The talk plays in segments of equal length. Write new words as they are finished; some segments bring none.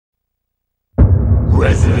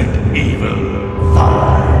Resident Evil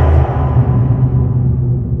 5.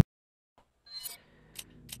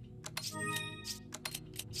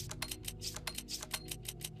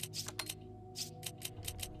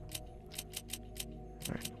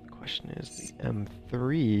 Alright, the question is the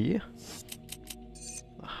M3,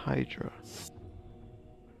 the Hydra.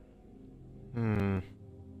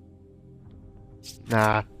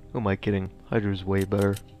 Nah, who am I kidding? Hydra's way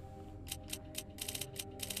better.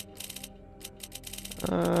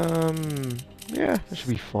 Yeah, that should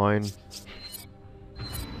be fine.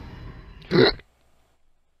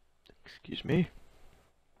 Excuse me.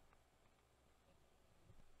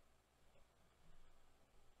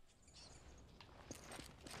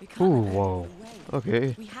 Ooh, whoa.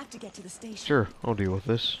 Okay. We have to get to the station. Sure, I'll deal with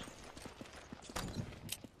this.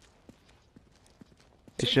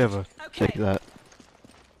 Hey, Sheva, take that.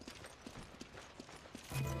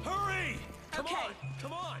 Hurry! Come on!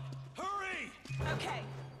 Come on! Hurry! Okay.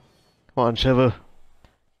 Come on, Sheva.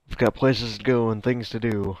 We've got places to go and things to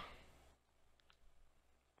do.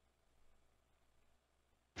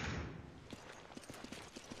 Okay,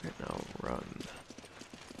 now run.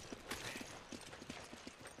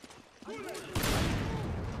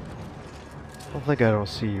 I don't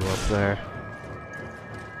see you up there.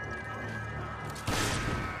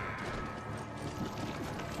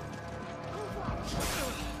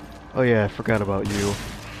 Oh yeah, I forgot about you.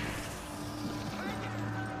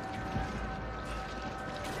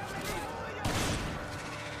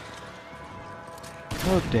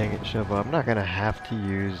 Oh dang it, Sheva, I'm not gonna have to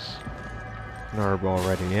use Nerb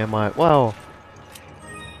already, am I? Well...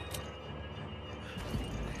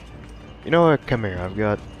 You know what, come here, I've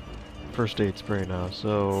got first aid spray now,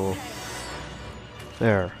 so...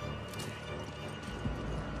 There.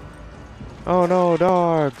 Oh no,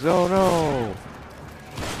 dogs! Oh no!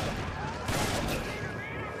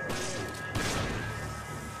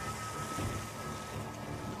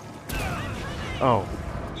 Oh.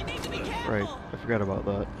 Right, I forgot about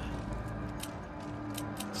that.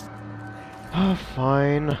 Oh,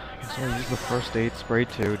 fine. I guess I'll use the first aid spray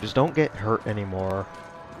too. Just don't get hurt anymore.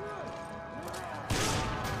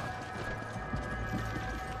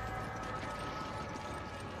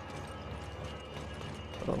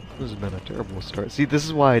 Oh, this has been a terrible start. See, this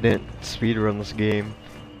is why I didn't speedrun this game,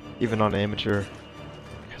 even on amateur.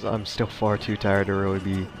 Because I'm still far too tired to really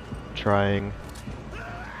be trying.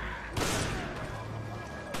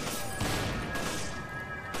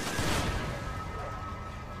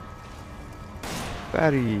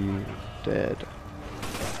 Fatty, dead.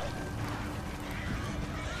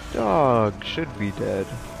 Dog should be dead.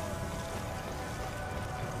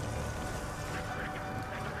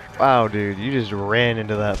 Wow, dude, you just ran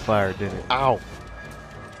into that fire, didn't it? Ow!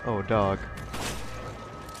 Oh, dog.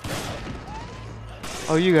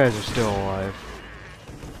 Oh, you guys are still alive.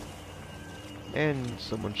 And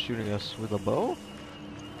someone's shooting us with a bow?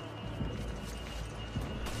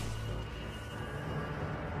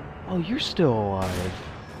 Oh, you're still alive.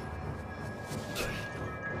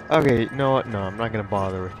 Okay, you know what? No, I'm not gonna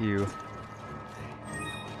bother with you.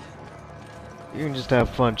 You can just have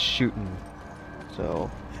fun shooting. So,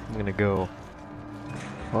 I'm gonna go.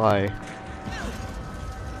 Bye.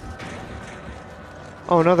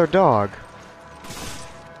 Oh, another dog.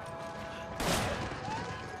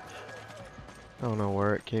 I don't know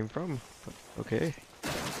where it came from, but okay.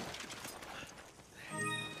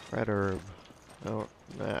 Red herb. Oh,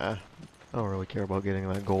 nah. I don't really care about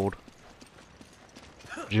getting that gold.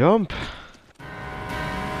 Jump!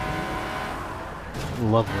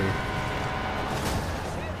 Lovely.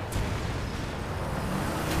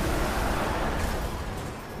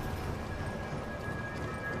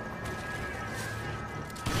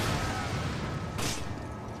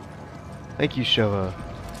 Thank you, Sheva,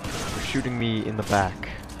 for shooting me in the back.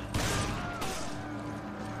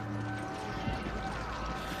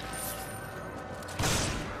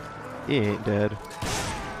 He ain't dead.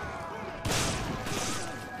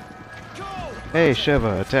 Hey,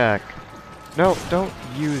 Sheva, attack. No, don't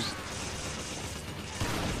use...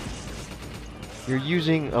 You're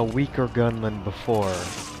using a weaker gun than before,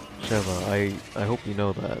 Sheva. I hope you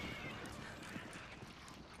know that.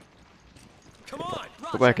 Come on!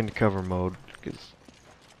 Go back into cover mode, because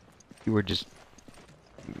you were just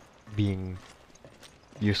being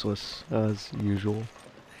useless, as usual.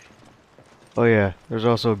 Oh yeah, there's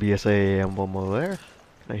also a BSA emblem over there.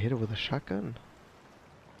 Can I hit it with a shotgun?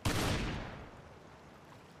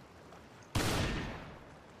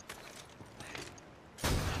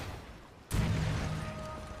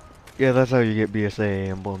 Yeah, that's how you get BSA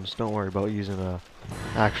emblems. Don't worry about using a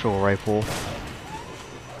actual rifle.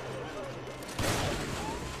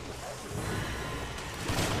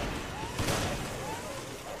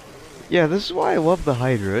 Yeah, this is why I love the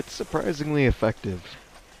Hydra. It's surprisingly effective.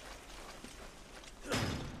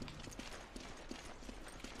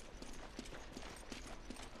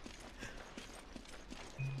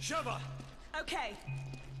 Sheva! Okay.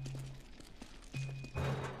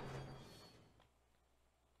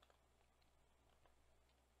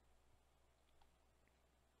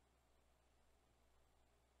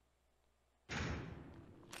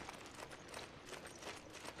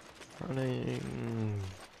 Running.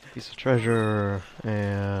 Piece of treasure.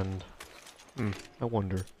 And... I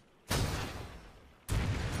wonder.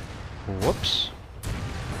 Whoops.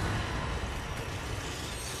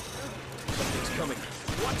 Something's coming.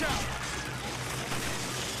 Watch out!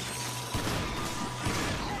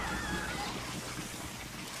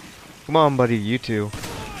 Come on, buddy, you two.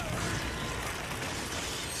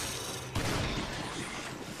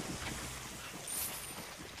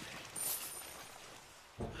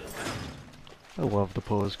 I love the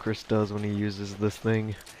pose Chris does when he uses this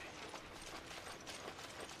thing.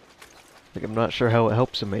 Like, I'm not sure how it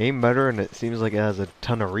helps him aim better, and it seems like it has a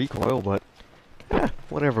ton of recoil, but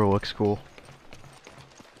whatever looks cool.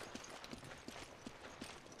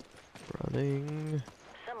 Running.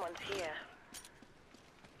 Someone's here.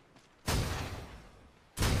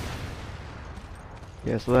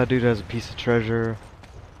 Yeah, so that dude has a piece of treasure,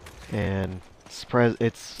 and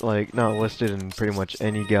it's like not listed in pretty much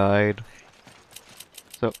any guide.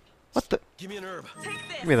 So, what the? Give me an herb. Take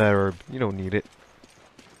this. Give me that herb. You don't need it.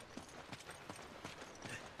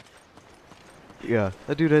 Yeah,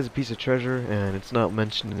 that dude has a piece of treasure, and it's not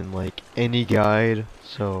mentioned in like any guide,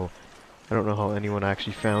 so I don't know how anyone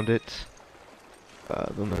actually found it.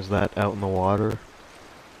 Then there's that out in the water.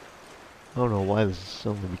 I don't know why this is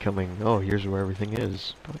suddenly becoming, oh, here's where everything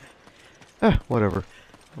is, but, whatever.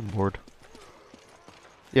 I'm bored.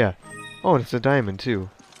 Yeah. Oh, and it's a diamond, too.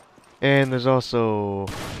 And there's also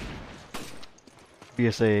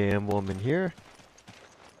BSA emblem in here.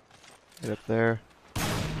 Right up there.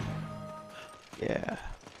 Yeah.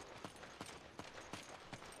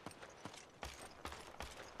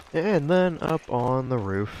 And then up on the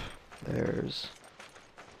roof, there's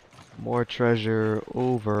more treasure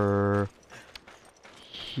over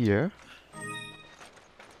here.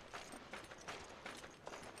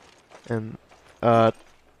 And,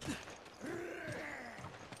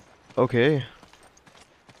 okay.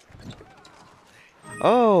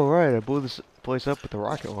 Oh, right, I blew this place up with the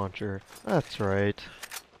rocket launcher. That's right.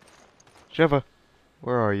 Sheva,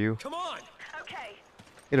 where are you? Come on! Okay.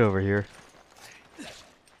 Get over here.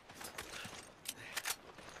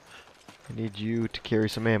 I need you to carry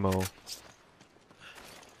some ammo.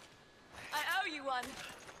 I owe you one.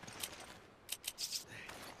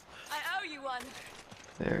 I owe you one.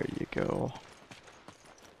 There you go.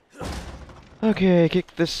 Okay,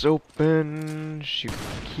 kick this open. Shoot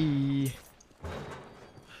the key.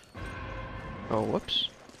 Oh, whoops.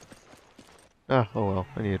 Ah, oh well.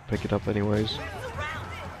 I need to pick it up anyways.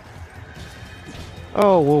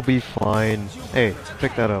 Oh, we'll be fine. Hey,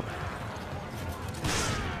 pick that up.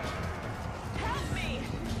 Help me.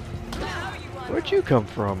 I owe you one. Where'd you come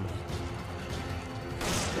from?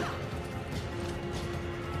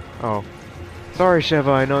 Oh. Sorry,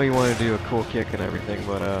 Sheva, I know you want to do a cool kick and everything,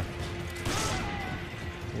 but,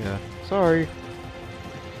 yeah. Sorry.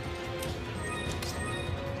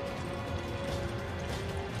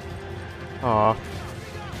 Aw.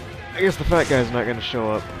 I guess the fat guy's not gonna show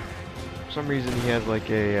up. For some reason he has like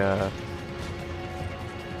a,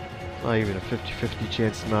 not even a 50-50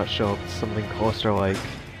 chance to not show up. It's something closer to like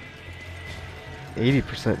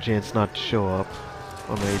 80% chance not to show up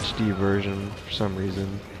on the HD version for some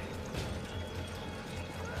reason.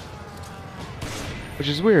 Which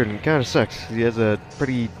is weird and kinda sucks. He has a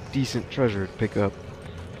pretty decent treasure to pick up.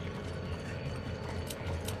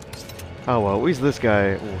 Oh well, at least this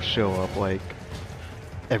guy will show up like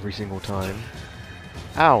every single time.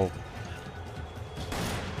 Ow!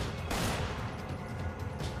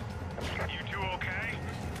 You two okay?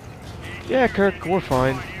 Yeah, Kirk, we're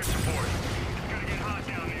fine. Your support. It's gonna get hot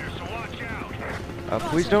down here, so watch out.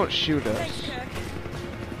 Please don't shoot Thanks, us.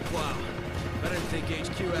 Kirk. Wow. I didn't think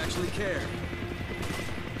HQ actually cared.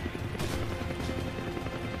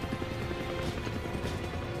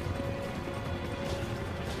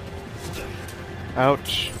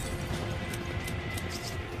 Ouch.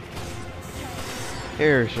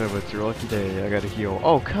 Here, Sheva, it's your lucky day. I gotta heal.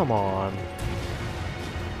 Oh, come on.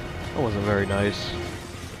 That wasn't very nice.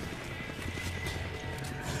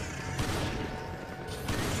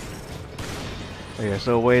 Okay,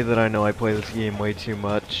 so a way that I know I play this game way too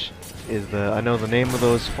much is that I know the name of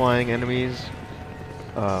those flying enemies.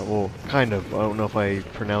 Well, kind of. I don't know if I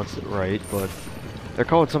pronounce it right, but They're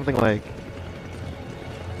called something like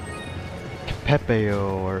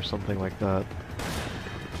Pepeo or something like that.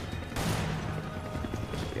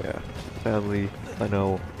 Yeah, sadly, I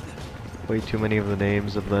know way too many of the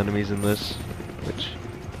names of the enemies in this, which,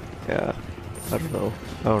 yeah, I don't know.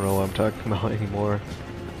 I don't know what I'm talking about anymore.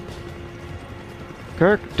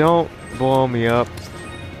 Kirk, don't blow me up.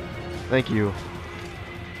 Thank you.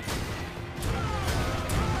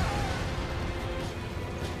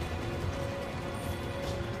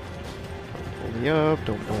 Don't blow me up,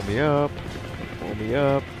 don't blow me up, don't blow me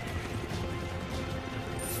up.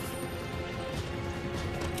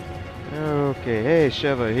 Okay, hey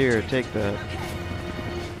Sheva, here, take that.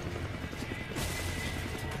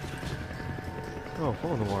 Oh,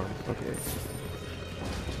 phone alarm, okay.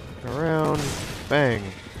 Around, bang.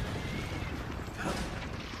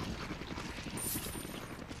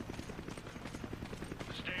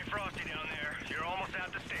 Stay frosty down there. You're almost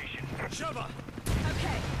at the station. Sheva!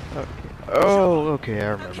 Okay. Okay. Oh, okay, I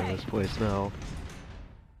remember this place now.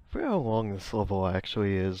 I forget how long this level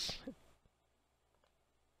actually is.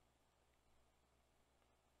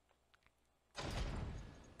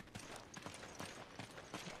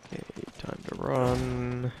 Okay, time to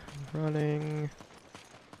run. Running.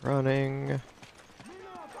 Running.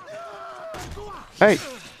 Hey!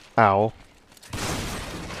 Ow.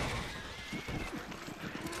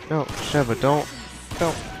 No, Sheva, don't.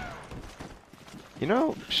 You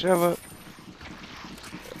know, Sheva,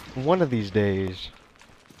 one of these days,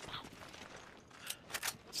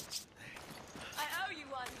 I owe you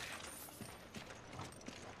one.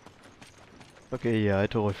 okay, yeah, I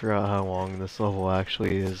totally forgot how long this level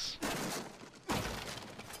actually is.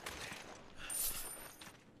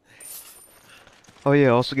 Oh yeah,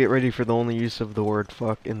 also get ready for the only use of the word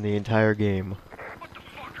fuck in the entire game. What the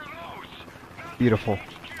fuck are those? Beautiful.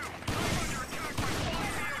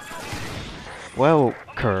 Well,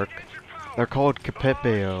 Kirk, they're called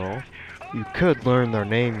Capepeo. You could learn their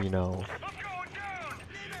name, you know. I'm going down.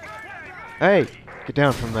 Hey, get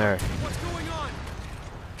down from there. What's going on?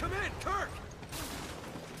 Come in, Kirk!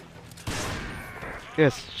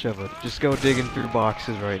 Yes, Sheva, just go digging through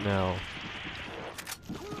boxes right now.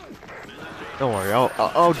 Don't worry,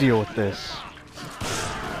 I'll deal with this.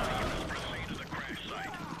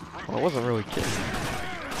 Well, I wasn't really kidding.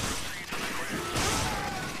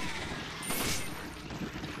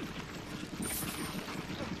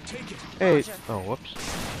 Take it. Hey, oh, whoops.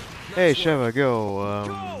 Hey, Sheva, go,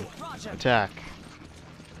 Go! attack.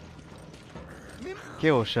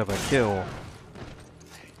 Kill, Sheva, kill.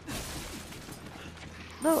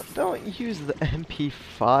 No, don't use the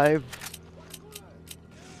MP5.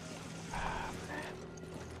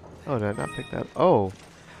 Oh, did I not pick that? Oh.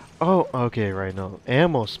 Oh, okay, right, no.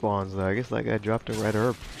 Ammo spawns, though. I guess that guy dropped a red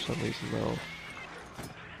herb for some reason, though.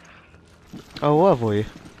 Oh, lovely.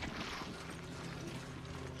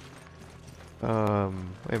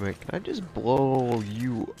 Wait a minute. Can I just blow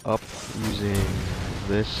you up using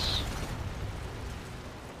this?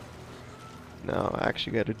 No, I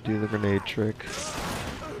actually gotta do the grenade trick.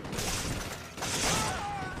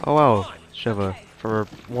 Oh, wow. Sheva, for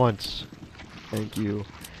once. Thank you.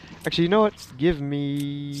 Actually, you know what? Give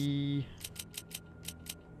me...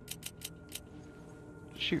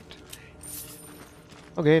 Shoot.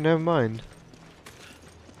 Okay, never mind.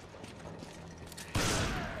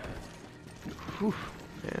 Whew,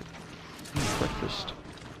 man. Breakfast.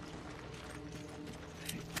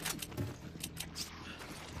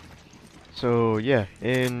 So, yeah,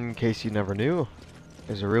 in case you never knew,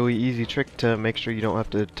 there's a really easy trick to make sure you don't have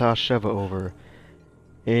to toss Sheva over.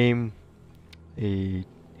 Aim a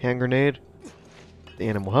hand grenade, the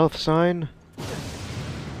animal health sign,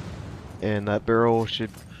 and that barrel should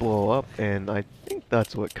blow up, and I think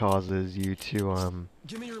that's what causes you to,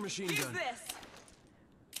 Give me your machine Use gun. this.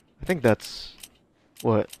 I think that's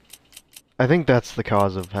what, I think that's the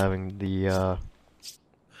cause of having the, I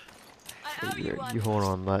owe you one. you hold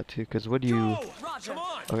on that too, because what do you, Go! Roger. Come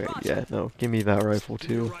on! okay, yeah, no, give me that rifle Give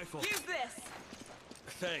me your too. rifle. Use this.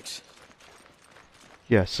 Thanks.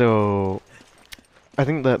 Yeah, so, I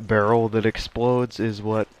think that barrel that explodes is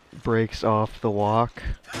what breaks off the lock.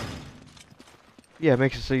 Yeah, it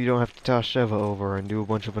makes it so you don't have to toss Sheva over and do a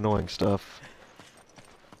bunch of annoying stuff.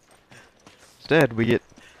 Instead, we get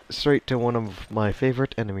straight to one of my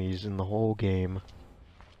favorite enemies in the whole game.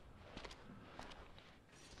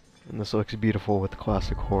 And this looks beautiful with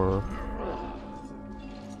classic horror.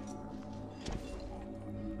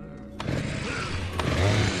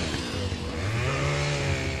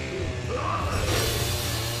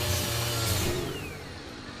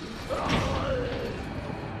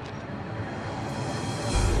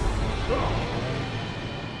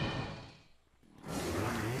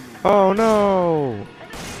 Oh no!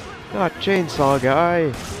 Not chainsaw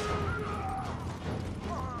guy!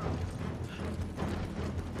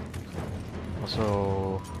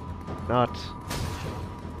 Also, not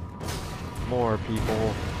more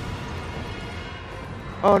people.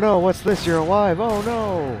 Oh no, what's this? You're alive! Oh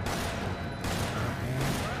no!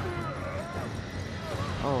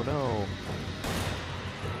 Oh no.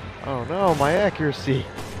 Oh no, my accuracy!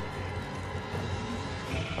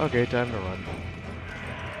 Okay, time to run.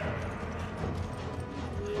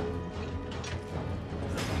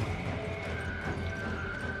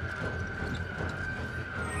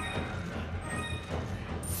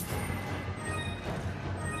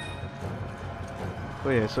 Oh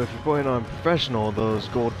yeah, so if you're playing on professional, those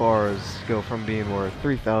gold bars go from being worth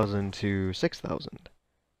 3,000 to 6,000,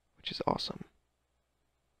 which is awesome.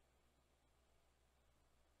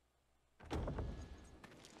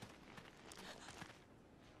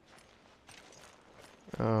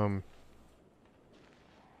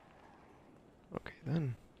 Okay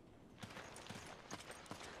then.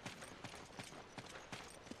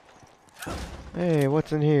 Hey,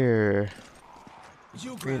 what's in here?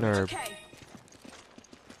 You Green grab it. herb. Okay,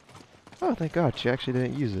 Oh, thank God, she actually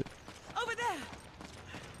didn't use it. over there.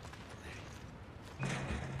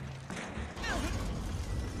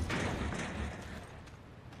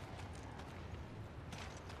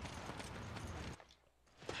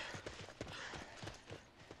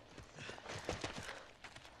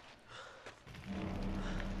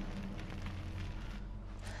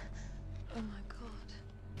 Oh my God.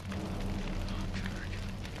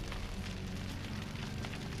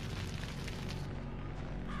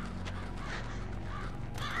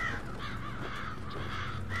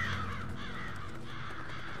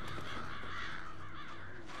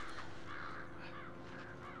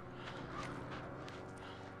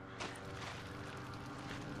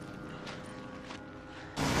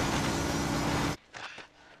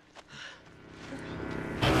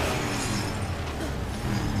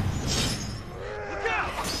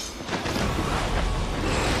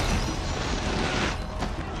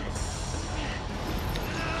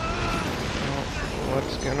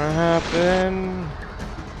 What's gonna happen?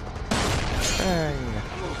 Bang.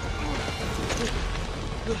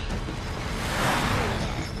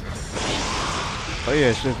 Oh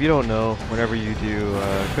yeah, so if you don't know, whenever you do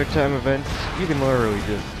quick time events, you can literally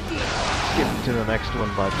just skip to the next one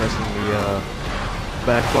by pressing the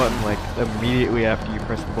back button like immediately after you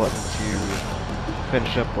press the button to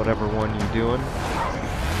finish up whatever one you're doing.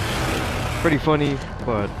 Pretty funny,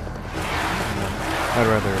 but I'd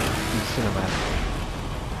rather be cinematic.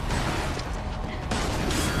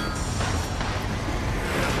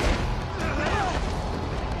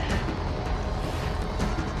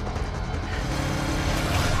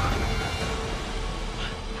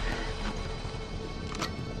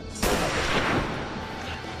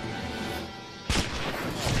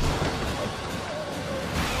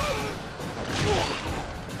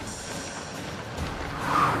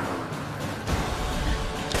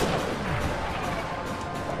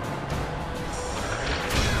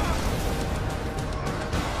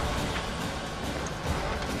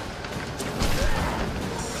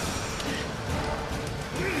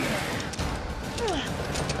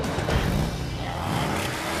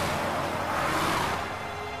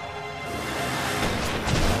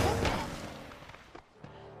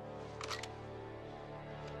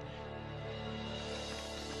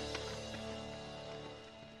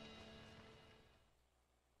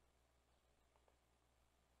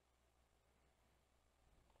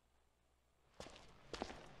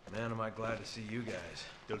 Man, am I glad to see you guys.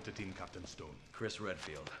 Delta Team Captain Stone. Chris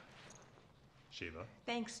Redfield. Shiva.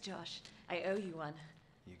 Thanks, Josh. I owe you one.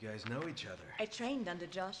 You guys know each other. I trained under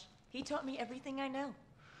Josh. He taught me everything I know.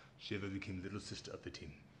 Shiva became little sister of the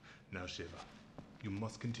team. Now, Shiva, you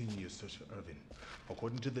must continue your search for Irvin.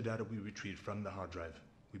 According to the data we retrieved from the hard drive,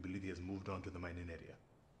 we believe he has moved on to the mining area.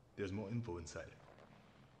 There's more info inside.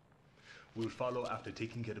 We'll follow after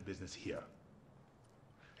taking care of business here.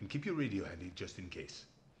 And keep your radio handy just in case.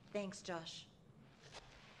 Thanks, Josh.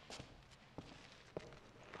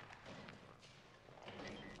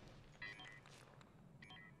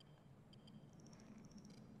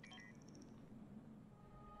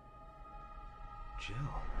 Jill.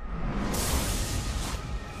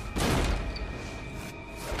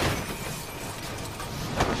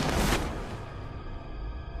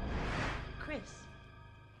 Chris,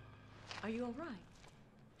 are you all right?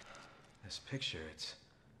 This picture, it's...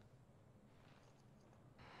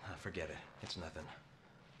 forget it. It's nothing.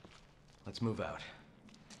 Let's move out.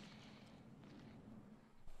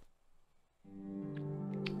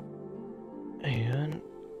 And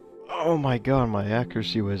Oh my god, my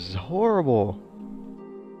accuracy was horrible.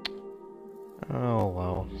 Oh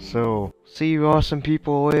well. So, see you awesome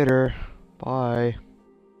people later. Bye.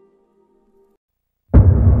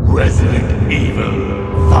 Resident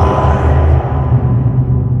Evil 5.